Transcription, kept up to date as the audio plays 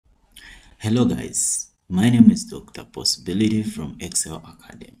Hello guys, my name is Dr. Possibility from Excel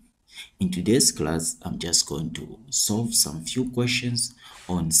Academy. In today's class, I'm just going to solve some few questions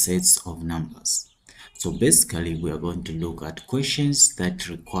on sets of numbers. So basically, we are going to look at questions that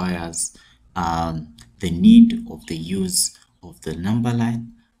requires the need of the use of the number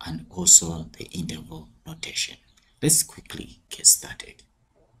line and also the interval notation. Let's quickly get started.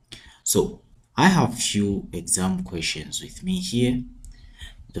 So I have few exam questions with me here.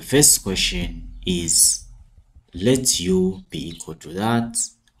 The first question is, let u be equal to that,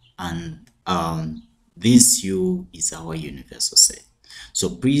 and this u is our universal set. So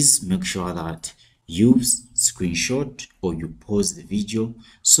please make sure that you screenshot or you pause the video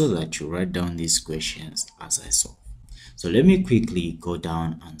so that you write down these questions as I solve. So let me quickly go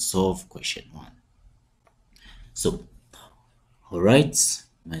down and solve question 1. So all right,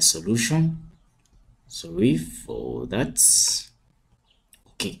 my solution, sorry for that.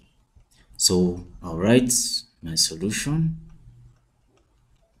 Okay, so I'll write my solution.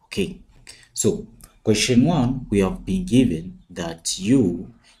 Okay, so question 1, we have been given that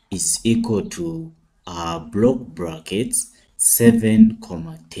u is equal to block brackets 7,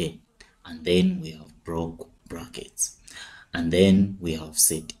 10, and then we have block brackets, and then we have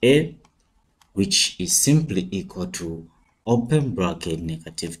set a, which is simply equal to open bracket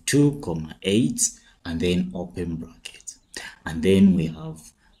 -2, 8, and then open bracket, and then we have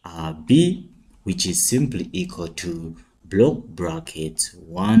b, which is simply equal to block bracket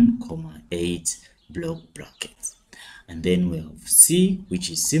 1, 8 block bracket, and then we have c, which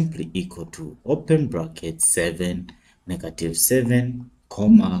is simply equal to open bracket 7,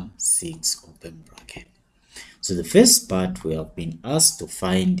 -7, 6 open bracket. So the first part, we have been asked to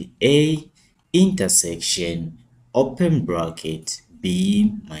find a intersection open bracket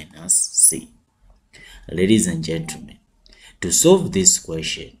b minus c. Ladies and gentlemen, to solve this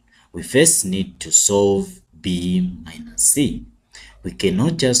question, we first need to solve b minus c. We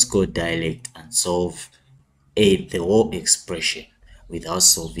cannot just go direct and solve the whole expression without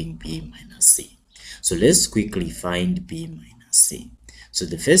solving b minus c. So let's quickly find b minus c. So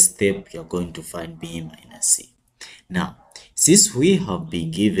the first step, you're going to find b minus c. Now, since we have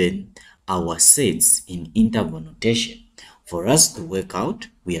been given our sets in interval notation, for us to work out,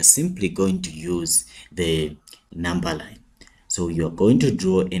 we are simply going to use the number line. So you're going to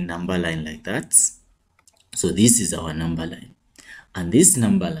draw a number line like that. So this is our number line. And this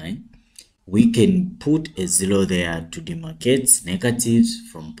number line, we can put a 0 there to demarcate negatives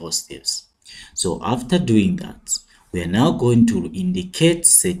from positives. So after doing that, we are now going to indicate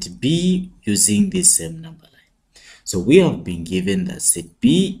set B using this same number line. So we have been given that set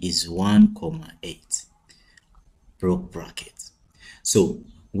B is 1, 8 block bracket. So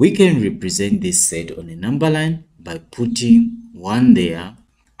we can represent this set on a number line by putting 1 there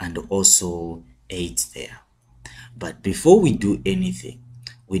and also 8 there. But before we do anything,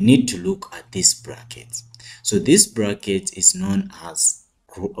 we need to look at this bracket. So this bracket is known as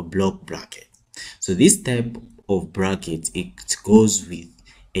a block bracket. So this type of bracket, it goes with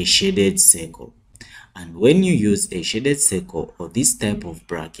a shaded circle. And when you use a shaded circle or this type of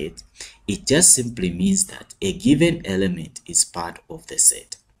bracket, it just simply means that a given element is part of the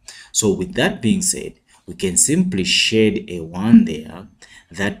set. So with that being said, we can simply shade a 1 there.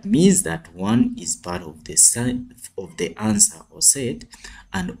 That means that 1 is part of the set of the answer or set,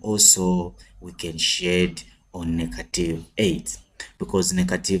 and also we can shade on -8 because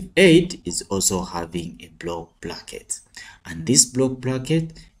 -8 is also having a block bracket, and this block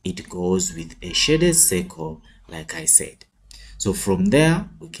bracket, it goes with a shaded circle like I said. So from there,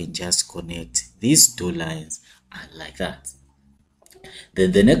 we can just connect these two lines like that.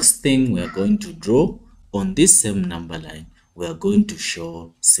 Then the next thing we are going to draw on this same number line, we are going to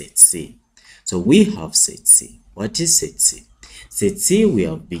show set C. So we have set C. What is set C? Set C, we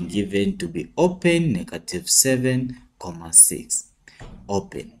have been given to be open -7, 6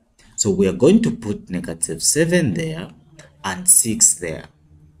 open. So we are going to put -7 there and 6 there.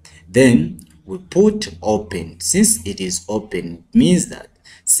 Then we put open. Since it is open, it means that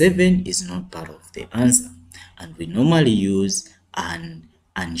 7 is not part of the answer, and we normally use an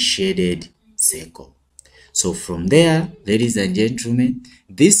unshaded circle. So from there, ladies and gentlemen,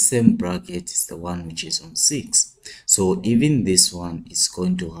 this same bracket is the one which is on 6. So even this one is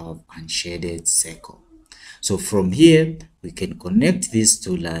going to have unshaded circle. So from here, we can connect these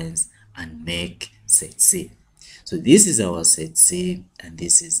two lines and make set C. So this is our set C and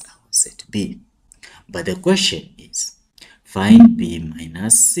this is our set B. But the question is, find B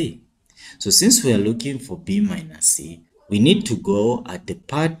minus C. So since we are looking for B minus C, we need to go at the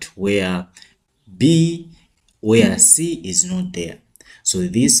part where C is not there. So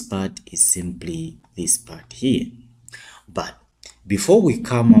this part is simply this part here. But before we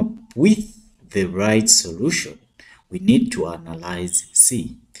come up with the right solution, we need to analyze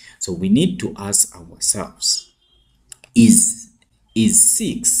C. So we need to ask ourselves, is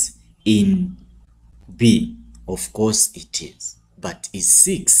 6 in B? Of course it is. But is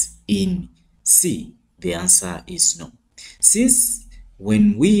 6 in C? The answer is no. Since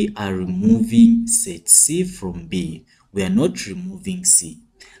when we are removing set C from B, we are not removing C.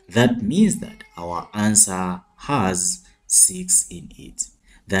 That means that our answer has 6 in it.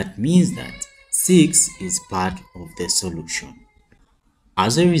 That means that 6 is part of the solution.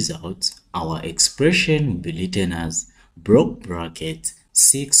 As a result, our expression will be written as block bracket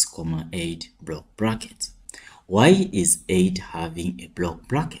 6, 8 block bracket. Why is 8 having a block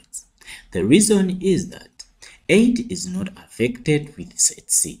bracket? The reason is that 8 is not affected with set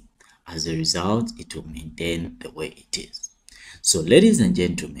C. As a result, it will maintain the way it is. So ladies and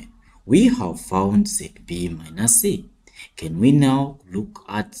gentlemen, we have found set B minus C. Can we now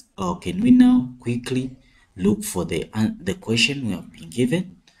quickly look for the question we have been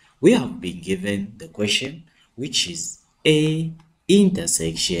given? We have been given the question, which is A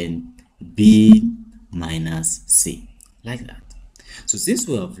intersection B minus C, like that. So since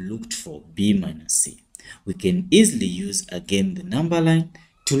we have looked for B minus C, we can easily use again the number line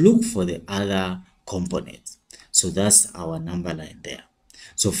to look for the other components. So that's our number line there.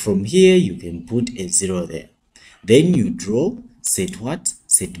 So from here, you can put a 0 there. Then you draw set what?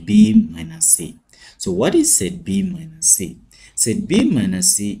 Set B minus C. So what is set B minus C? Set B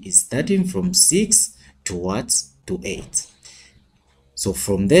minus C is starting from 6 to what? To 8. So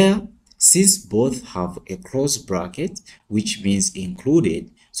from there, since both have a close bracket, which means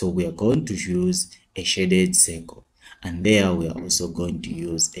included, so we are going to use a shaded circle. And there we are also going to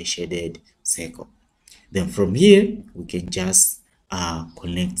use a shaded circle. Then from here, we can just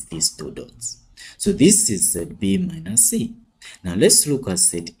connect these two dots. So this is set B minus C. Now let's look at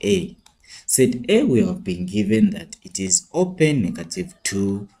set A. Set A, we have been given that it is open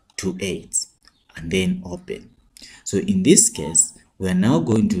 -2 to 8 and then open. So in this case, we are now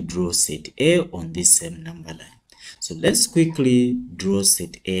going to draw set A on this same number line. So let's quickly draw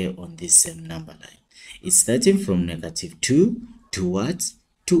set A on this same number line. It's starting from -2 to what?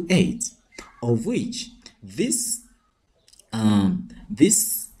 To 8, of which this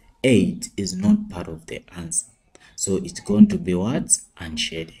 8 is not part of the answer. So it's going to be what?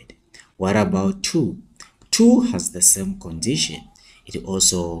 Unshaded. What about 2? 2 has the same condition. It's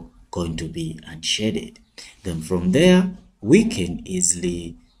also going to be unshaded. Then from there, we can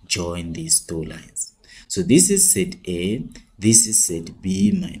easily join these two lines. So this is set A, this is set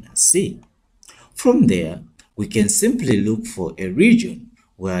B minus C. From there, we can simply look for a region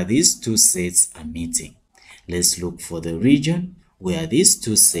where these two sets are meeting. Let's look for the region where these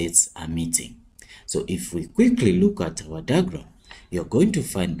two sets are meeting. So if we quickly look at our diagram, you're going to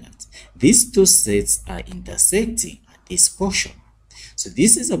find that these two sets are intersecting at this portion. So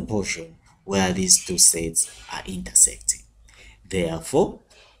this is a portion where these two sets are intersecting. Therefore,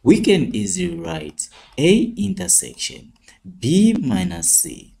 we can easily write A intersection B minus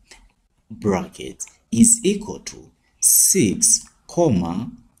C bracket is equal to 6,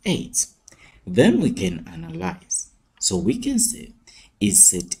 8. Then we can analyze. So we can say, is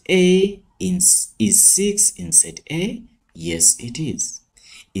set A is 6 in set A? Yes, it is.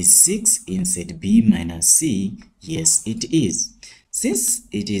 Is 6 in set B minus C? Yes, it is. Since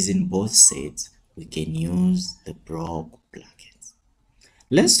it is in both sets, we can use the block brackets.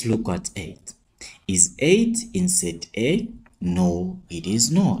 Let's look at 8. Is 8 in set A? No, it is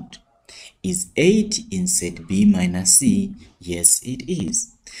not. Is 8 in set B minus C? Yes, it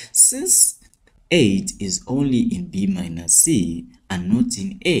is. Since 8 is only in B minus C and not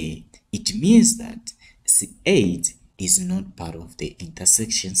in A, it means that 8 is not part of the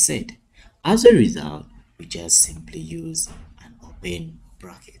intersection set. As a result, we just simply use an open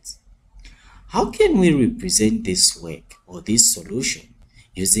bracket. How can we represent this work or this solution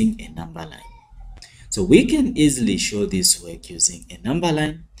using a number line? So we can easily show this work using a number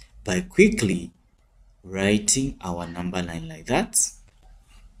line by quickly writing our number line like that.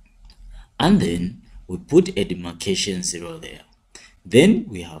 And then we put a demarcation 0 there. Then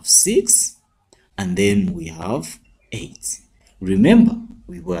we have 6 and then we have 8. Remember,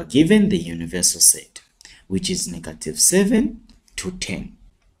 we were given the universal set, which is -7 to 10.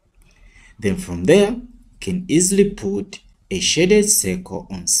 Then from there, we can easily put a shaded circle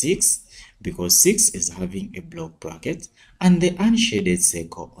on 6 because 6 is having a block bracket, and the unshaded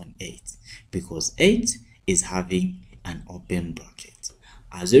circle on 8 because 8 is having an open bracket.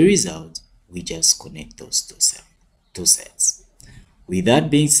 As a result, we just connect those two sets. With that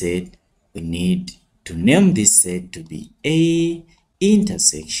being said, we need to name this set to be A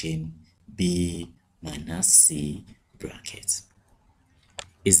intersection B minus C bracket.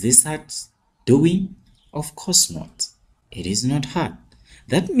 Is this hard doing? Of course not. It is not hard.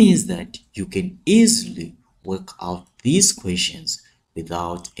 That means that you can easily work out these questions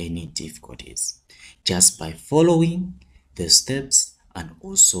without any difficulties, just by following the steps and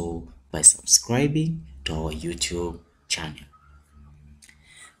also by subscribing to our YouTube channel.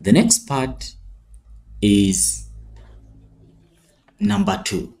 The next part is number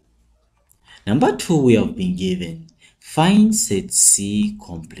 2. Number 2, we have been given find set C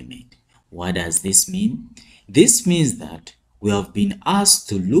complement. What does this mean? This means that we have been asked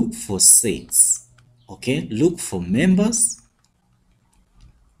to look for sets, okay? Look for members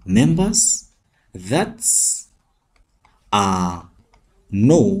that are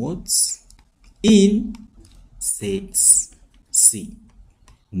nodes in sets C.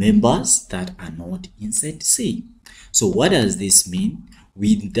 Members that are not in set C. So what does this mean?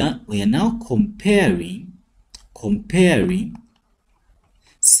 We are now comparing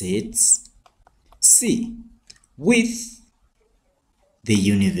sets C with the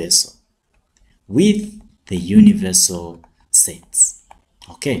universal sets.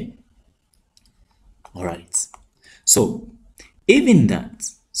 Okay, all right. So even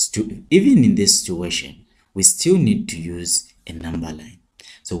in this situation, we still need to use a number line.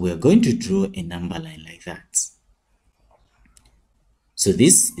 So we are going to draw a number line like that. So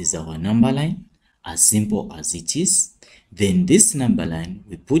this is our number line, as simple as it is. Then this number line,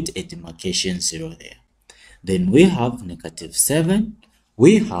 we put a demarcation 0 there. Then we have -7,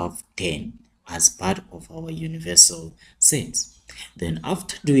 we have 10 as part of our universal set. Then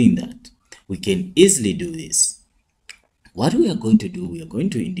after doing that, we can easily do this. What we are going to do, we are going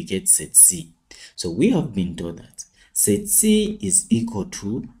to indicate set C. So we have been told that set C is equal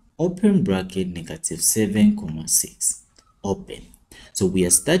to open bracket -7, 6 open. So we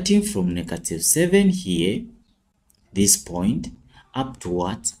are starting from -7 here, this point, up to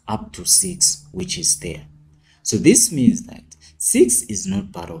what? Up to 6, which is there. So this means that 6 is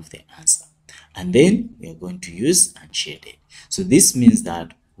not part of the answer. And then we are going to use unshaded. So this means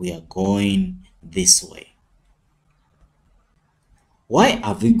that we are going this way. Why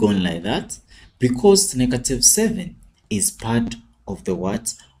have we gone like that? Because -7 is part of the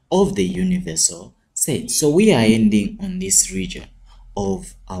what? Of the universal set. So we are ending on this region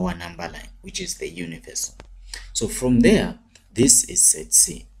of our number line, which is the universal. So from there, this is set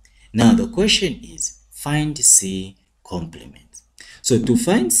C. Now the question is find C complement. So to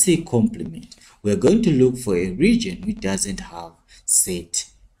find C complement, we are going to look for a region which doesn't have set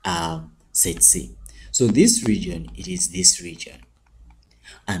C. So this region, it is this region.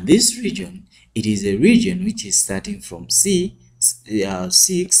 And this region, it is a region which is starting from 6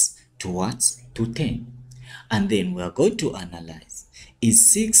 to what? To 10. And then we are going to analyze.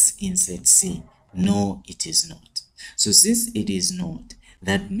 Is 6 in set C? No, it is not. So since it is not,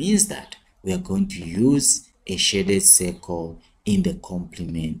 that means that we are going to use a shaded circle in the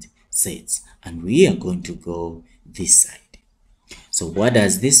complement sets. And we are going to go this side. So what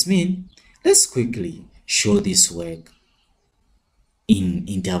does this mean? Let's quickly show this work in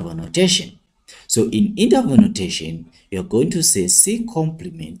interval notation. So in interval notation, you're going to say C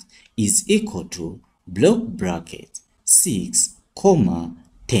complement is equal to block bracket 6,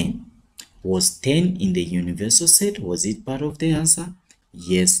 10. Was 10 in the universal set? Was it part of the answer?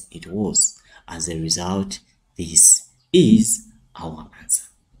 Yes, it was. As a result, this is our answer.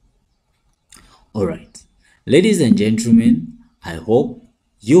 All right, ladies and gentlemen, I hope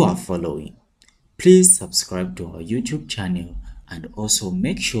you are following. Please subscribe to our YouTube channel and also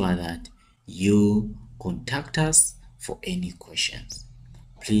make sure that you contact us for any questions.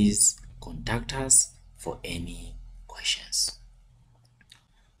 Please contact us for any questions.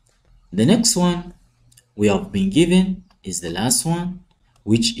 The next one we have been given is the last one,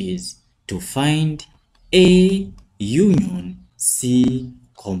 which is to find A union C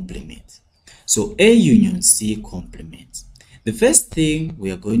complement. So A union C complement. The first thing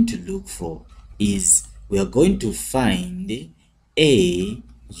we are going to look for is we are going to find A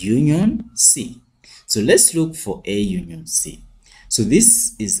union C. So let's look for A union C. So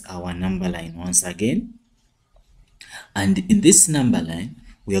this is our number line once again. And in this number line,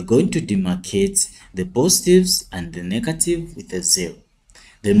 we are going to demarcate the positives and the negative with a 0.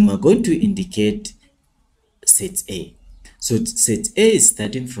 Then we are going to indicate set A. So set A is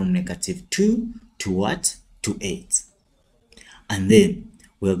starting from -2 to what? To 8. And then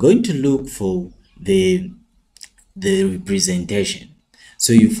we are going to look for the representation.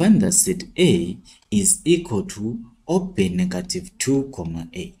 So you find that set A is equal to open negative 2,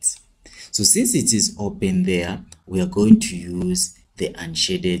 8. So since it is open there, we are going to use the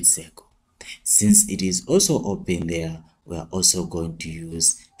unshaded circle. Since it is also open there, we are also going to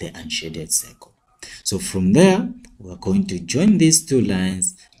use the unshaded circle. So from there, we are going to join these two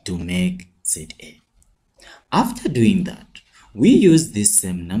lines to make ZA. After doing that, we use this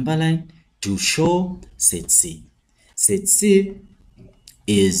same number line to show set C. Set C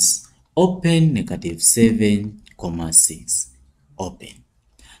is open negative 7, 6, open.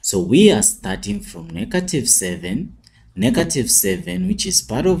 So we are starting from negative 7, which is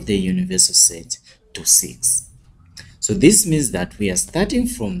part of the universal set, to 6. So this means that we are starting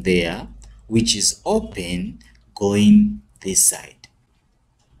from there, which is open, going this side.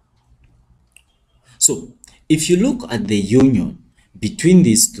 So if you look at the union between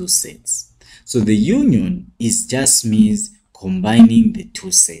these two sets, so the union is just means combining the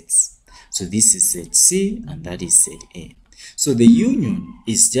two sets. So this is set C and that is set A. So the union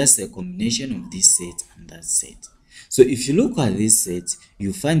is just a combination of this set and that set. So if you look at this set,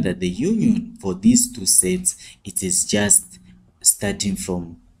 you find that the union for these two sets, it is just starting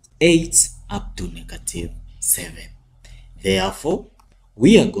from 8 up to negative 7. Therefore,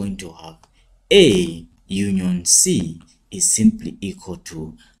 we are going to have A union C is simply equal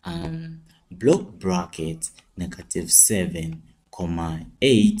to block bracket negative 7,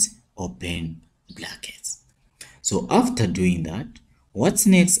 8 open brackets. So after doing that, what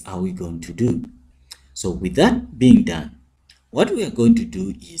next are we going to do? So with that being done, what we are going to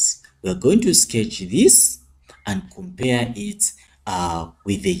do is we are going to sketch this and compare it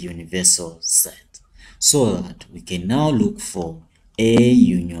with the universal set so that we can now look for A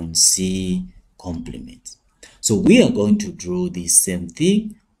union C complement. So we are going to draw the same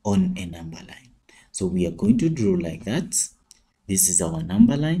thing on a number line. So we are going to draw like that. This is our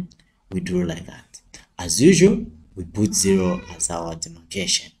number line. We draw like that. As usual, we put 0 as our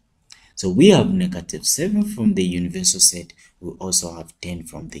demarcation. So we have negative 7 from the universal set. We also have 10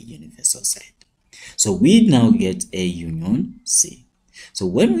 from the universal set. So we now get A union C. So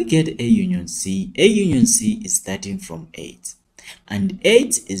when we get A union C is starting from 8. And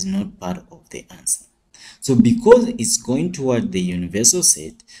 8 is not part of the answer. So because it's going toward the universal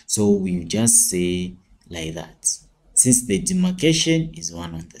set, so we just say like that, since the demarcation is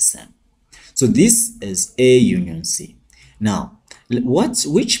one and the same. So this is A union C. Now,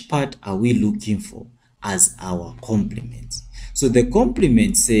 which part are we looking for as our complement? So the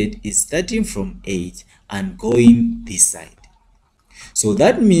complement set is starting from 8 and going this side. So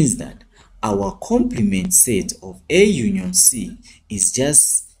that means that our complement set of A union C is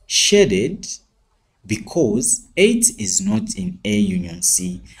just shaded because 8 is not in A union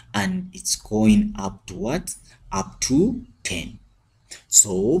C and it's going up to what? Up to 10.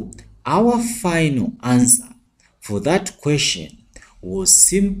 So our final answer for that question was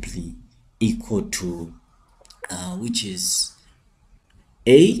simply equal to which is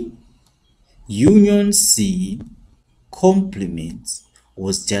A union C complement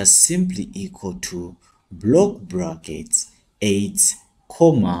was just simply equal to block brackets 8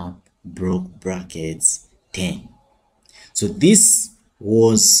 comma block brackets 10. So this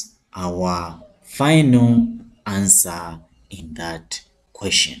was our final answer in that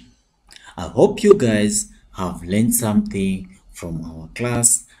question. I hope you guys have learned something from our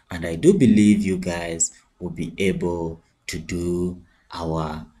class, and I do believe you guys will be able to do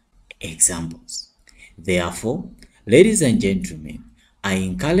our examples. Therefore, ladies and gentlemen, I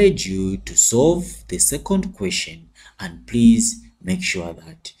encourage you to solve the second question, and please make sure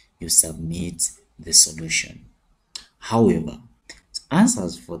that you submit the solution. However,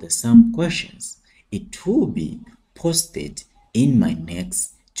 answers for the same questions, it will be posted in my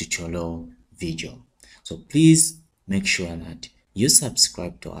next tutorial video. So please make sure that you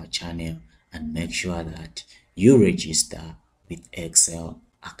subscribe to our channel and make sure that you register with Excel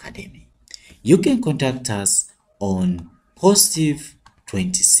Academy. You can contact us on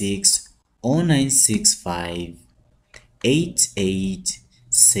 +26 0965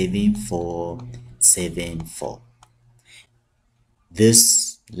 887474.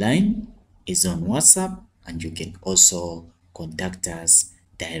 This line is on WhatsApp, and you can also contact us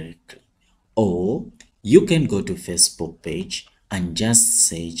directly, or you can go to Facebook page and just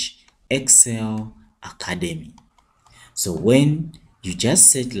search Excel Academy. So when you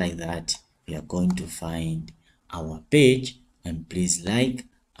just search like that, you are going to find our page, and please like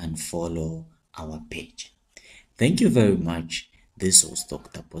and follow our page. Thank you very much. This was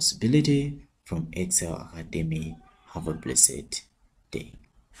Dr. Possibility from Excel Academy. Have a blessed day.